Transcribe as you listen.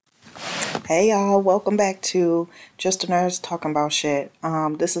Hey y'all, welcome back to Just a Nurse Talking About Shit.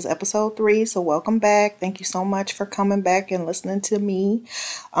 This is episode 3, so welcome back. Thank you so much for coming back and listening to me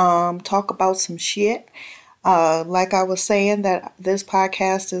talk about some shit. Like I was saying, that this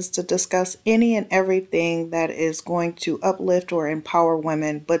podcast is to discuss any and everything that is going to uplift or empower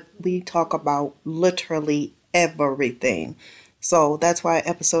women, but we talk about literally everything. So that's why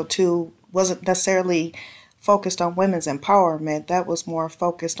episode 2 wasn't necessarily focused on women's empowerment. That was more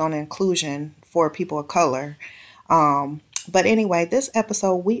focused on inclusion for people of color. But anyway, this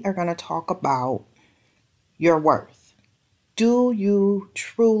episode we are going to talk about your worth. Do you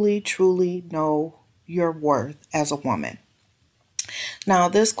truly know your worth as a woman? Now,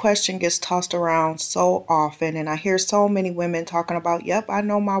 this question gets tossed around so often, and I hear so many women talking about, yep, I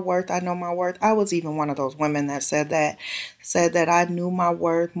know my worth. I know my worth. I was even one of those women that said that I knew my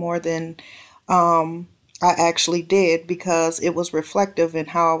worth more than I actually did, because it was reflective in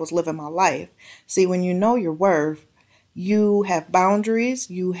how I was living my life. See, when you know your worth, you have boundaries,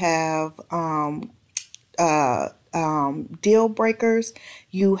 you have deal breakers,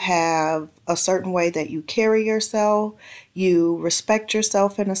 you have a certain way that you carry yourself, you respect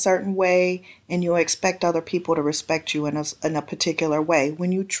yourself in a certain way, and you expect other people to respect you in a particular way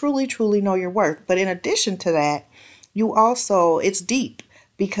when you truly know your worth. But in addition to that, you also, it's deep,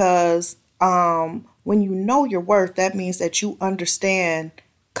 because when you know your worth, that means that you understand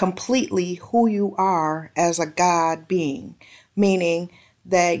completely who you are as a God being, meaning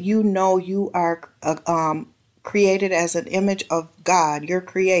that you know you are created as an image of God, your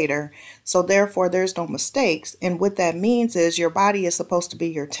creator. So therefore, there's no mistakes. And what that means is your body is supposed to be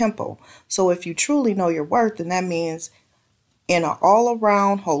your temple. So if you truly know your worth, then that means in an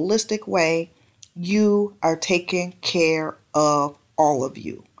all-around holistic way, you are taking care of all of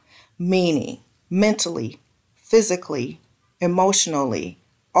you, meaning mentally, physically, emotionally,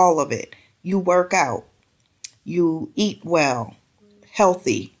 all of it. You work out, you eat well,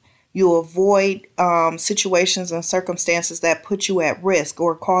 healthy, you avoid situations and circumstances that put you at risk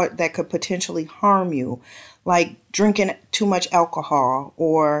or that could potentially harm you, like drinking too much alcohol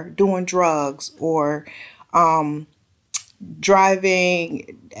or doing drugs or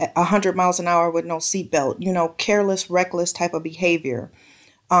driving 100 miles an hour with no seatbelt, careless, reckless type of behavior.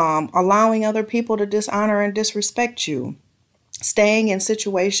 Allowing other people to dishonor and disrespect you, staying in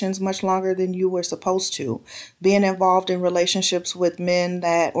situations much longer than you were supposed to, being involved in relationships with men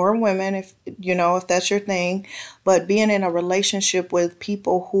or women, if that's your thing, but being in a relationship with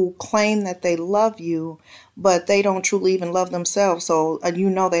people who claim that they love you, but they don't truly even love themselves. So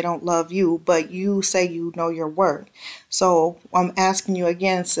they don't love you, but you say you know your worth. So I'm asking you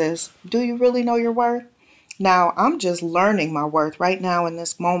again, sis, do you really know your worth? Now, I'm just learning my worth right now in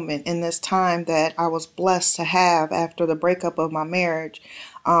this moment, in this time that I was blessed to have after the breakup of my marriage.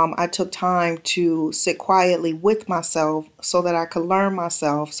 I took time to sit quietly with myself so that I could learn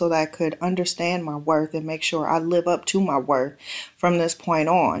myself, so that I could understand my worth and make sure I live up to my worth from this point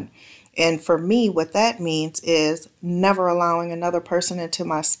on. And for me, what that means is never allowing another person into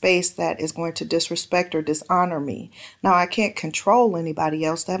my space that is going to disrespect or dishonor me. Now, I can't control anybody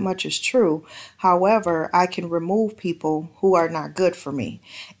else. That much is true. However, I can remove people who are not good for me,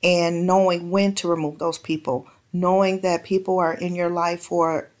 and knowing when to remove those people, knowing that people are in your life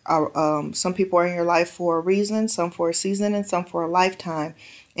for some people are in your life for a reason, some for a season, and some for a lifetime.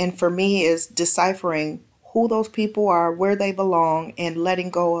 And for me is deciphering who those people are, where they belong, and letting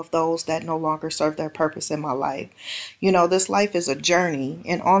go of those that no longer serve their purpose in my life. This life is a journey,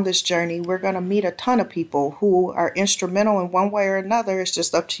 and on this journey, we're going to meet a ton of people who are instrumental in one way or another. It's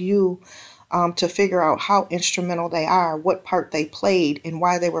just up to you to figure out how instrumental they are, what part they played, and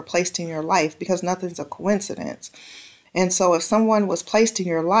why they were placed in your life, because nothing's a coincidence. And so if someone was placed in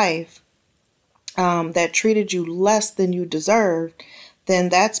your life that treated you less than you deserved, then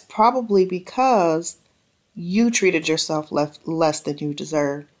that's probably because you treated yourself less than you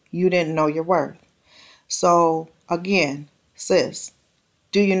deserved. You didn't know your worth. So again, sis,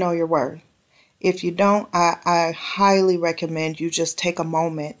 do you know your worth? If you don't, I highly recommend you just take a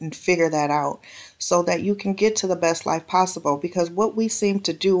moment and figure that out so that you can get to the best life possible. Because what we seem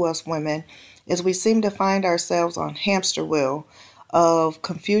to do as women is we seem to find ourselves on hamster wheel of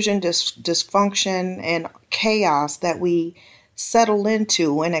confusion, dysfunction, and chaos that we settle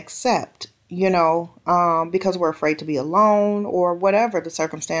into and accept, because we're afraid to be alone or whatever the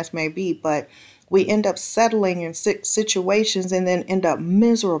circumstance may be. But we end up settling in situations and then end up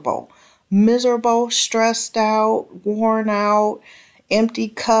miserable, stressed out, worn out, empty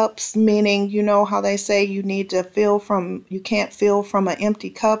cups, meaning, how they say you can't fill from an empty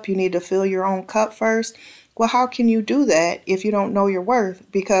cup. You need to fill your own cup first. Well, how can you do that if you don't know your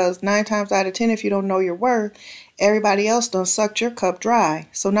worth? Because 9 times out of 10, if you don't know your worth, everybody else done sucked your cup dry.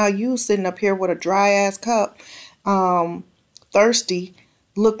 So now you sitting up here with a dry ass cup, thirsty,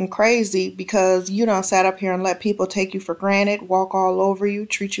 looking crazy because you done sat up here and let people take you for granted, walk all over you,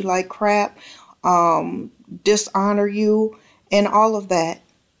 treat you like crap, dishonor you, and all of that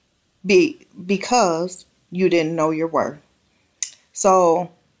because you didn't know your worth.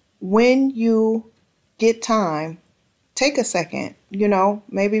 So when you get time, take a second,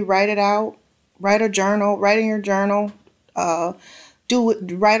 maybe write it out, write in your journal, write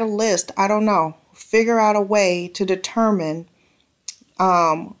a list. I don't know. Figure out a way to determine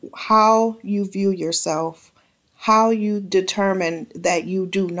how you view yourself, how you determine that you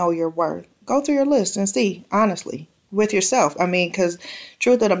do know your worth. Go through your list and see, honestly, with yourself. I mean, because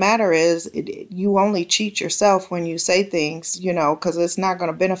truth of the matter is, you only cheat yourself when you say things, because it's not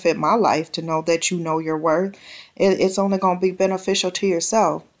going to benefit my life to know that you know your worth. It's only going to be beneficial to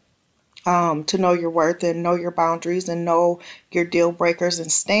yourself. To know your worth and know your boundaries and know your deal breakers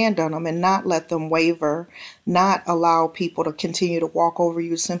and stand on them and not let them waver, not allow people to continue to walk over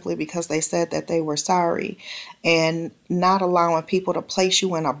you simply because they said that they were sorry, and not allowing people to place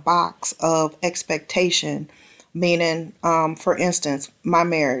you in a box of expectation. Meaning, for instance, my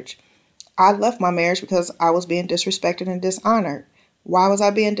marriage. I left my marriage because I was being disrespected and dishonored. Why was I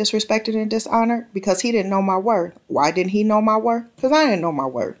being disrespected and dishonored? Because he didn't know my worth. Why didn't he know my worth? Because I didn't know my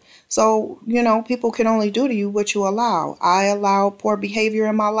worth. So, people can only do to you what you allow. I allowed poor behavior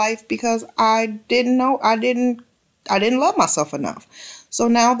in my life because I didn't love myself enough. So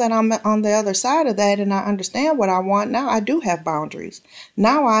now that I'm on the other side of that and I understand what I want, now I do have boundaries.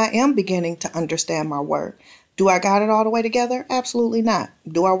 Now I am beginning to understand my worth. Do I got it all the way together? Absolutely not.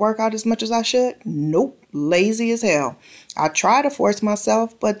 Do I work out as much as I should? Nope. Lazy as hell. I try to force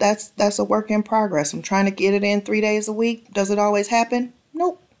myself, but that's a work in progress. I'm trying to get it in 3 days a week. Does it always happen?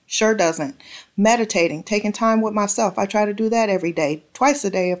 Nope. Sure doesn't. Meditating, taking time with myself. I try to do that every day, twice a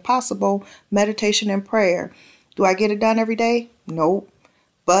day if possible. Meditation and prayer. Do I get it done every day? Nope.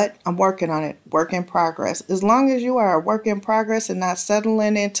 But I'm working on it. Work in progress. As long as you are a work in progress and not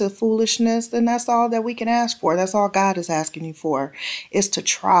settling into foolishness, then that's all that we can ask for. That's all God is asking you for, is to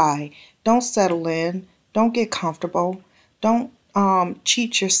try. Don't settle in. Don't get comfortable. Don't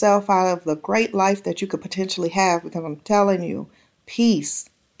cheat yourself out of the great life that you could potentially have, because I'm telling you, peace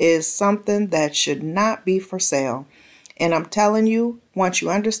is something that should not be for sale. And I'm telling you, once you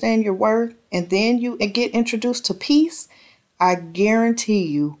understand your worth and then you get introduced to peace, I guarantee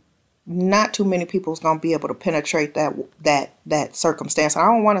you not too many people is going to be able to penetrate that circumstance. I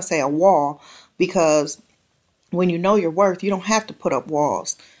don't want to say a wall, because when you know your worth, you don't have to put up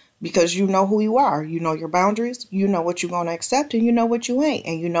walls, because you know who you are. You know your boundaries. You know what you're going to accept and you know what you ain't.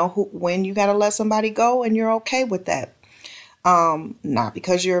 And you know when you got to let somebody go, and you're okay with that. Not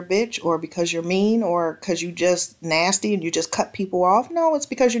because you're a bitch or because you're mean or because you just nasty and you just cut people off. No, it's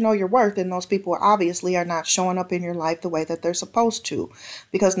because you know your worth, and those people obviously are not showing up in your life the way that they're supposed to.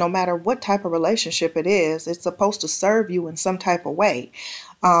 Because no matter what type of relationship it is, it's supposed to serve you in some type of way.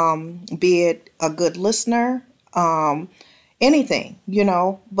 Be it a good listener, anything,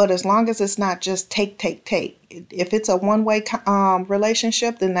 but as long as it's not just take. If it's a one-way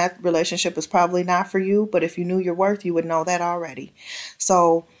relationship, then that relationship is probably not for you. But if you knew your worth, you would know that already.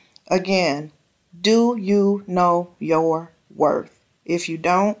 So again, do you know your worth? If you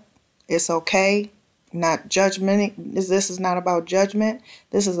don't, it's okay. Not judgment. This is not about judgment.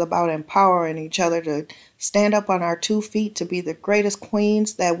 This is about empowering each other to stand up on our 2 feet, to be the greatest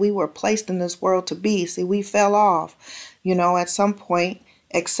queens that we were placed in this world to be. See, we fell off, at some point,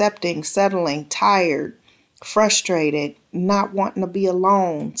 accepting, settling, tired, frustrated, not wanting to be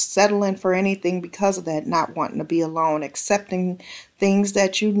alone, settling for anything because of that, not wanting to be alone, accepting things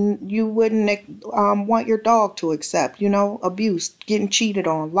that you wouldn't want your dog to accept, abuse, getting cheated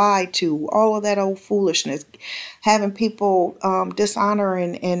on, lied to, all of that old foolishness, having people dishonor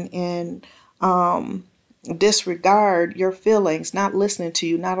and disregard your feelings, not listening to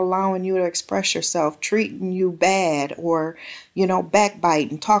you, not allowing you to express yourself, treating you bad, or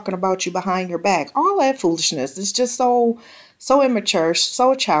backbiting, talking about you behind your back. All that foolishness is just so immature,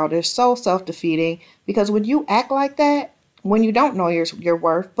 so childish, so self-defeating. Because when you act like that, when you don't know your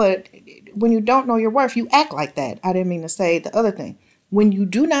worth, but when you don't know your worth, you act like that. I didn't mean to say the other thing. When you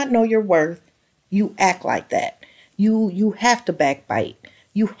do not know your worth, you act like that. You have to backbite.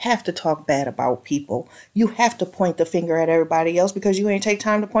 You have to talk bad about people. You have to point the finger at everybody else, because you ain't take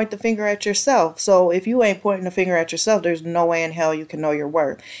time to point the finger at yourself. So if you ain't pointing the finger at yourself, there's no way in hell you can know your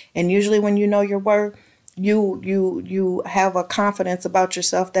worth. And usually when you know your worth, you have a confidence about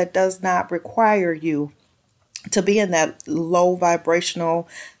yourself that does not require you to be in that low vibrational,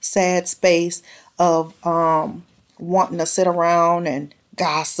 sad space of wanting to sit around and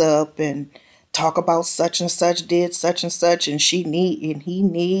gossip and talk about such and such did such and she need and he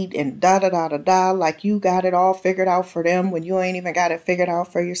need and da da da da da, like you got it all figured out for them when you ain't even got it figured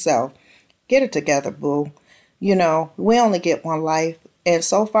out for yourself. Get it together, boo. We only get one life. And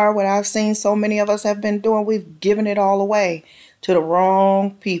so far, what I've seen so many of us have been doing, we've given it all away to the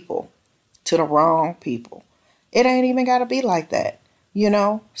wrong people. To the wrong people. It ain't even got to be like that.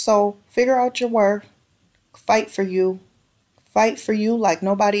 So figure out your worth. Fight for you. Fight for you like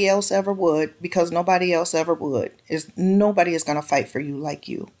nobody else ever would, because nobody else ever would. Nobody is going to fight for you like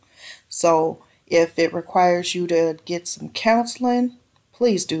you. So if it requires you to get some counseling,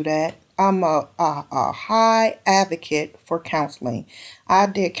 please do that. I'm a high advocate for counseling. I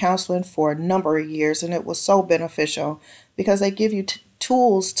did counseling for a number of years, and it was so beneficial because they give you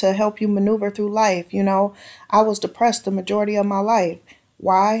tools to help you maneuver through life. I was depressed the majority of my life.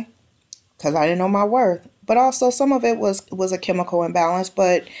 Why? Because I didn't know my worth. But also some of it was a chemical imbalance.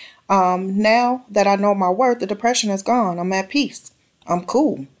 But now that I know my worth, the depression is gone. I'm at peace. I'm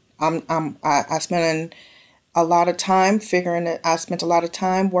cool. I spent a lot of time figuring it. I spent a lot of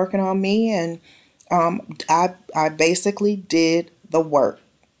time working on me, and I basically did the work.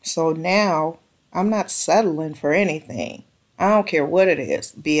 So now I'm not settling for anything. I don't care what it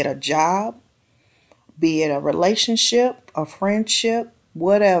is, be it a job, be it a relationship, a friendship,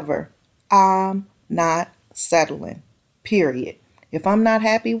 whatever. I'm not settling, period. If I'm not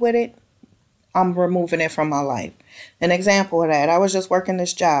happy with it, I'm removing it from my life. An example of that, I was just working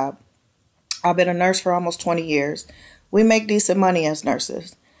this job. I've been a nurse for almost 20 years. We make decent money as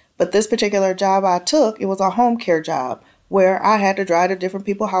nurses. But this particular job I took, it was a home care job where I had to drive to different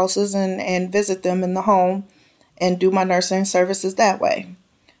people's houses and visit them in the home and do my nursing services that way.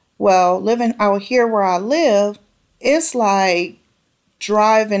 Well, living out here where I live, it's like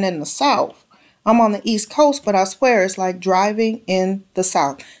driving in the South. I'm on the East Coast, but I swear it's like driving in the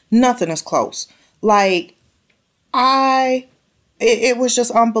South. Nothing is close. Like, it was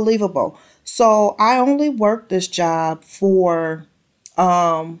just unbelievable. So I only worked this job for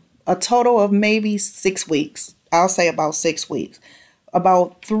a total of maybe 6 weeks. I'll say about 6 weeks.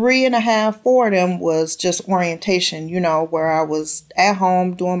 About 3.5, 4 of them was just orientation, where I was at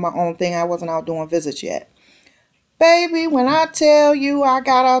home doing my own thing. I wasn't out doing visits yet. Baby, when I tell you I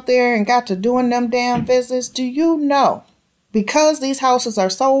got out there and got to doing them damn visits, do you know? Because these houses are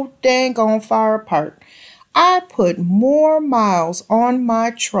so dang on far apart, I put more miles on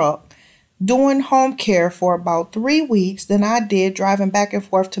my truck doing home care for about 3 weeks than I did driving back and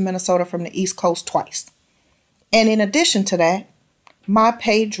forth to Minnesota from the East Coast twice. And in addition to that, my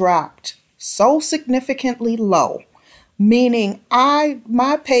pay dropped so significantly low, meaning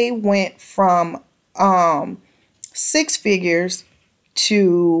my pay went from 6 figures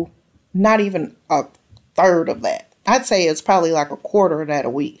to not even a third of that. I'd say it's probably like a quarter of that a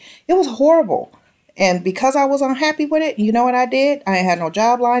week. It was horrible. And because I was unhappy with it, you know what I did? I ain't had no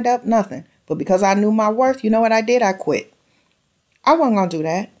job lined up, nothing. But because I knew my worth, you know what I did? I quit. I wasn't going to do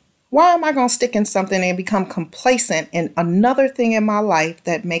that. Why am I going to stick in something and become complacent in another thing in my life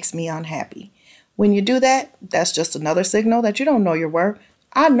that makes me unhappy? When you do that, that's just another signal that you don't know your worth.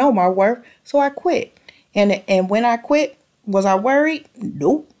 I know my worth, so I quit. And when I quit, was I worried?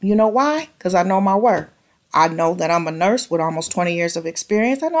 Nope. You know why? Because I know my worth. I know that I'm a nurse with almost 20 years of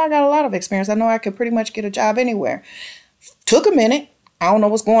experience. I know I got a lot of experience. I know I could pretty much get a job anywhere. Took a minute. I don't know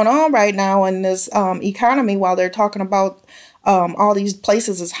what's going on right now in this economy while they're talking about all these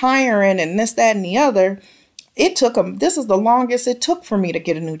places is hiring and this, that, and the other. This is the longest it took for me to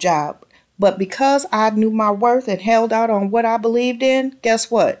get a new job. But because I knew my worth and held out on what I believed in, guess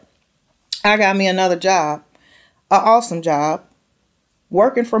what? I got me another job, an awesome job,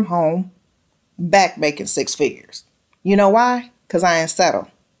 working from home, back making 6 figures. You know why? Because I ain't settled.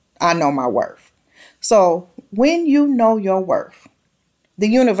 I know my worth. So when you know your worth, the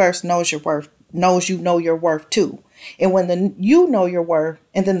universe knows your worth, knows you know your worth too. And when you know your worth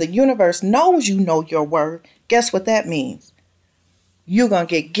and then the universe knows you know your worth, guess what that means? You're going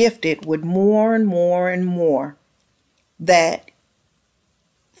to get gifted with more and more and more that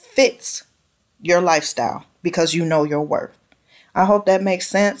fits your lifestyle because you know your worth. I hope that makes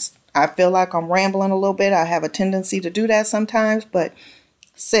sense. I feel like I'm rambling a little bit. I have a tendency to do that sometimes, but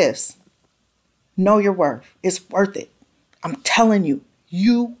sis, know your worth. It's worth it. I'm telling you,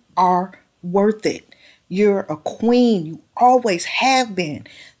 you are worth it. You're a queen. You always have been.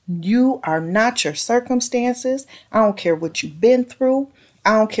 You are not your circumstances. I don't care what you've been through.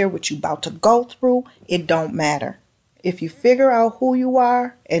 I don't care what you're about to go through. It don't matter. If you figure out who you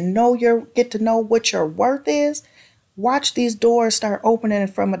are and get to know what your worth is, watch these doors start opening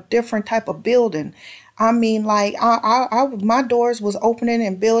from a different type of building. I mean, like my doors was opening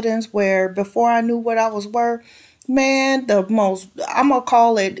in buildings where before I knew what I was worth, man, the most I'm gonna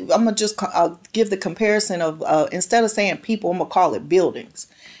call it. I'm gonna just give the comparison of instead of saying people, I'm gonna call it buildings.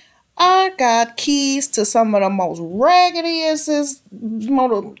 I got keys to some of the most raggediest.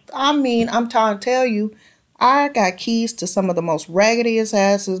 I mean, I'm trying to tell you, I got keys to some of the most raggediest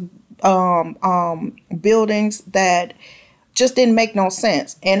asses buildings that just didn't make no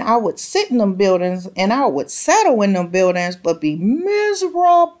sense. And I would sit in them buildings and I would settle in them buildings, but be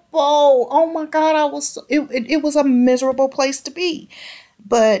miserable. Oh my God, it was a miserable place to be.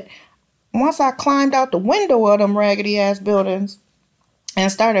 But once I climbed out the window of them raggedy ass buildings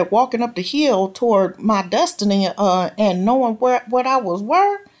and started walking up the hill toward my destiny and knowing what I was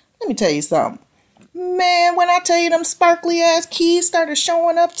worth, let me tell you something. Man, when I tell you them sparkly ass keys started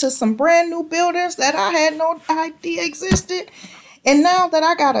showing up to some brand new buildings that I had no idea existed. And now that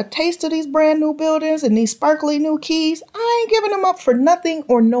I got a taste of these brand new buildings and these sparkly new keys, I ain't giving them up for nothing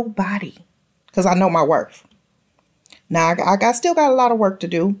or nobody. Because I know my worth. Now, I still got a lot of work to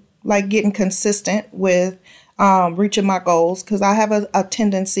do. Like getting consistent with reaching my goals. Because I have a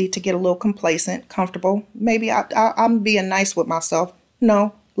tendency to get a little complacent, comfortable. Maybe I'm being nice with myself.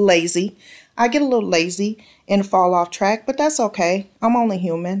 No, lazy. I get a little lazy and fall off track, but that's okay. I'm only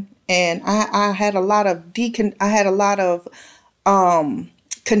human, and I had a lot of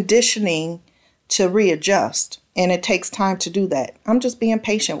conditioning to readjust, and it takes time to do that. I'm just being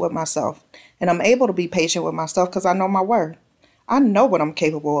patient with myself, and I'm able to be patient with myself because I know my worth. I know what I'm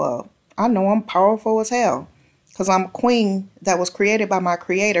capable of. I know I'm powerful as hell because I'm a queen that was created by my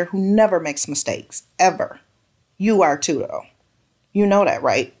creator who never makes mistakes, ever. You are too, though. You know that,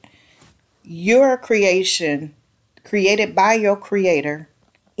 right? You're a creation created by your creator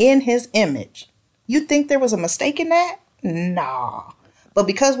in his image. You think there was a mistake in that? Nah. But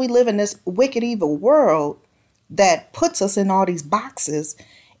because we live in this wicked, evil world that puts us in all these boxes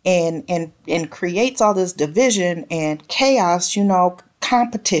and creates all this division and chaos,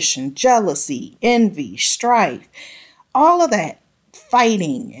 competition, jealousy, envy, strife, all of that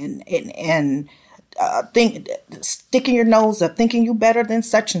fighting and sticking your nose up, thinking you better than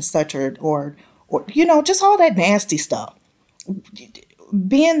such and such, or just all that nasty stuff.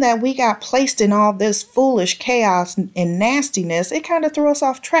 Being that we got placed in all this foolish chaos and nastiness, it kind of threw us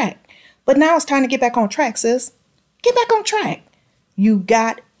off track. But now it's time to get back on track, sis. Get back on track. You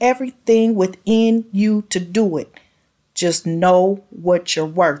got everything within you to do it. Just know what you're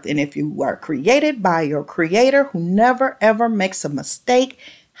worth. And if you are created by your creator who never ever makes a mistake,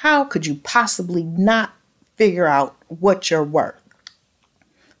 how could you possibly not figure out what you're worth?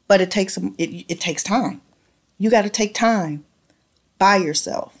 But it takes time. You got to take time by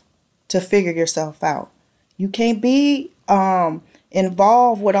yourself to figure yourself out. You can't be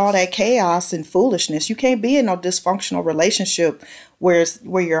involved with all that chaos and foolishness. You can't be in no dysfunctional relationship where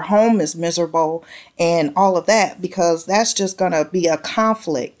your home is miserable and all of that, because that's just going to be a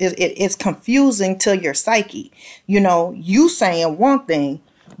conflict. It's confusing to your psyche. You saying one thing,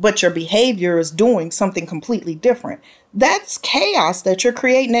 but your behavior is doing something completely different. That's chaos that you're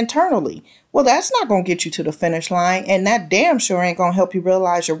creating internally. Well, that's not going to get you to the finish line, and that damn sure ain't going to help you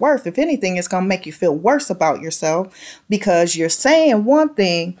realize your worth. If anything, it's going to make you feel worse about yourself because you're saying one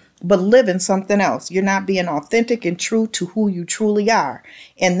thing, but living something else. You're not being authentic and true to who you truly are,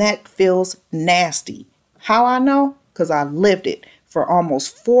 and that feels nasty. How I know? Because I lived it for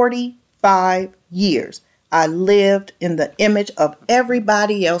almost 45 years. I lived in the image of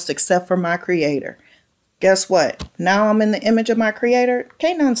everybody else except for my creator. Guess what? Now I'm in the image of my creator.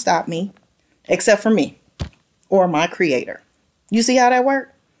 Can't nothing stop me except for me or my creator. You see how that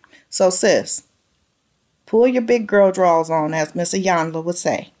works? So sis, pull your big girl drawers on, as Miss Ayanla would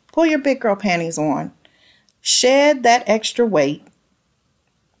say. Pull your big girl panties on. Shed that extra weight.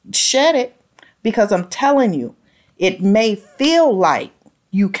 Shed it, because I'm telling you, it may feel like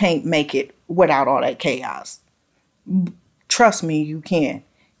you can't make it without all that chaos. Trust me, you can.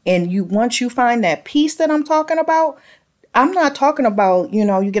 And once you find that peace that I'm talking about, I'm not talking about, you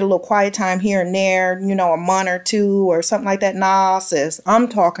get a little quiet time here and there, a month or two or something like that. Nah, sis, I'm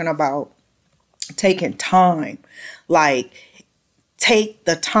talking about taking time. Like, take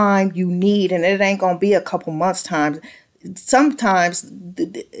the time you need, and it ain't going to be a couple months time. Sometimes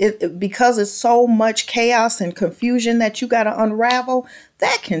because it's so much chaos and confusion that you got to unravel,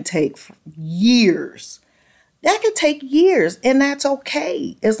 that can take years. That could take years, and that's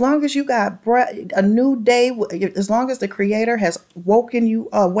okay. As long as you got a new day, as long as the Creator has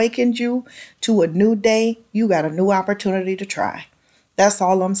awakened you to a new day, you got a new opportunity to try. That's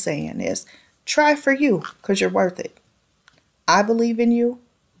all I'm saying is try for you because you're worth it. I believe in you.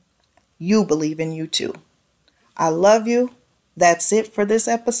 You believe in you too. I love you. That's it for this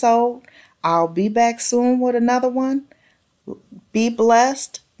episode. I'll be back soon with another one. Be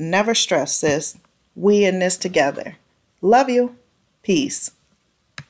blessed. Never stress, sis. We in this together. Love you. Peace.